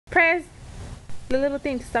Press the little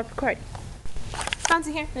thing to stop recording.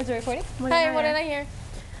 Bouncy here. Is it recording? Morena Hi, Morena here.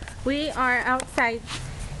 We are outside.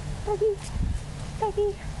 Doggy.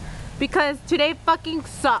 Because today fucking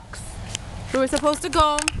sucks. We were supposed to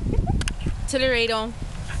go to Laredo.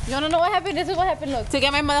 You wanna know what happened? This is what happened, look. To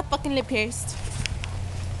get my motherfucking lip pierced.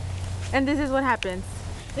 And this is what happens.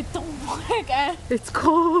 It don't work, eh? It's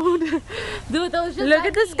cold. Dude, that was just Look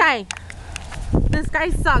at the sky. The sky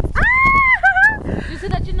sucks. Ah! Just so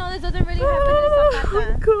that you know, this doesn't really happen in South Oh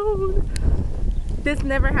my god. This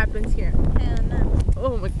never happens here. Hell no.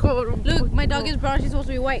 Oh my god. Look, my dog is brown. She's supposed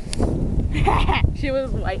to be white. She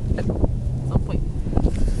was white at some point.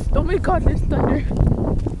 Oh my god, there's thunder.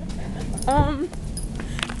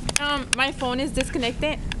 My phone is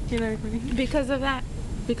disconnected because of that.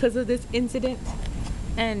 Because of this incident.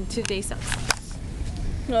 And today sucks.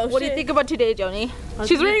 Oh, what do you think about today, Joni?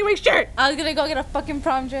 She's wearing my shirt. I was gonna go get a fucking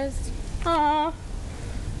prom dress. Aww.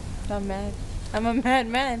 I'm mad. I'm a mad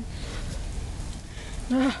man.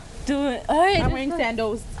 Do it. Right, I'm wearing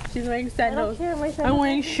sandals. She's wearing sandals. I don't care, my sandals I'm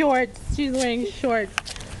wearing shorts. She's wearing shorts.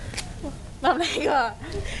 Oh my god.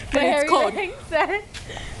 But it's cold. Sad.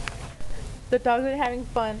 The dogs are having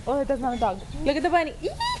fun. Oh, that's not a dog. Look at the bunny.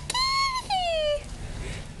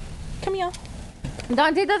 Come here.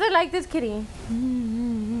 Dante doesn't like this kitty.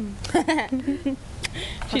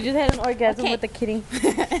 She just had an orgasm Okay. with the kitty.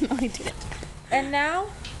 And now?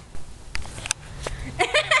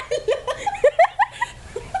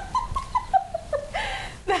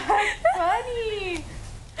 That's funny.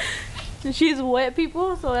 She's wet,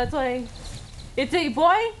 people, so that's why. It's a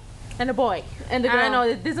boy and a boy. And the girl. I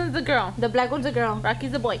know, This one's the girl. The black one's a girl.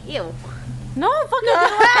 Rocky's the boy. Ew. No, fucking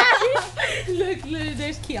Look,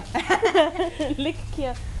 there's Kia. Look,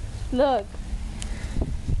 Kia. Look.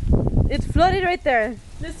 It's flooded right there.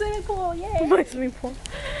 The swimming pool, yay. My swimming pool.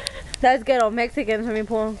 That's ghetto, Mexican swimming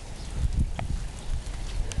pool.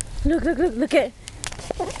 Look at.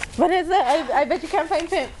 What is that? I bet you can't find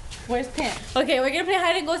Pimp. Where's Pimp? Okay, we're gonna play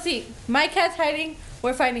hide and go seek. My cat's hiding.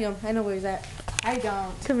 We're finding him. I know where he's at. I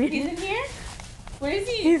don't. Come here. He's in here? Where is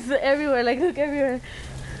he? He's everywhere. Like, look everywhere.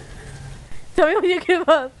 Tell me when you give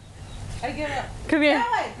up. I give up. Come here.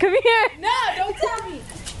 That way. Come here. No, don't tell me.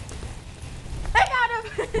 I got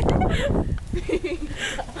him.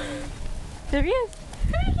 There he is.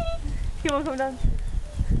 He won't come down.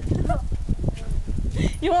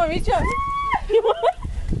 You won't reach up. You won't.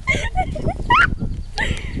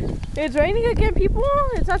 It's raining again, people.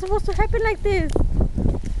 It's not supposed to happen like this.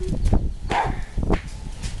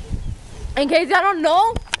 In case y'all don't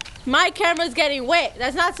know, my camera's getting wet.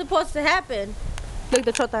 That's not supposed to happen. Look,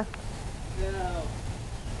 the chota. No.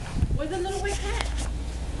 Where's the little white cat?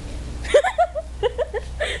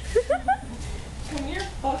 Come here,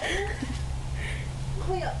 fucker.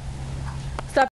 Clear.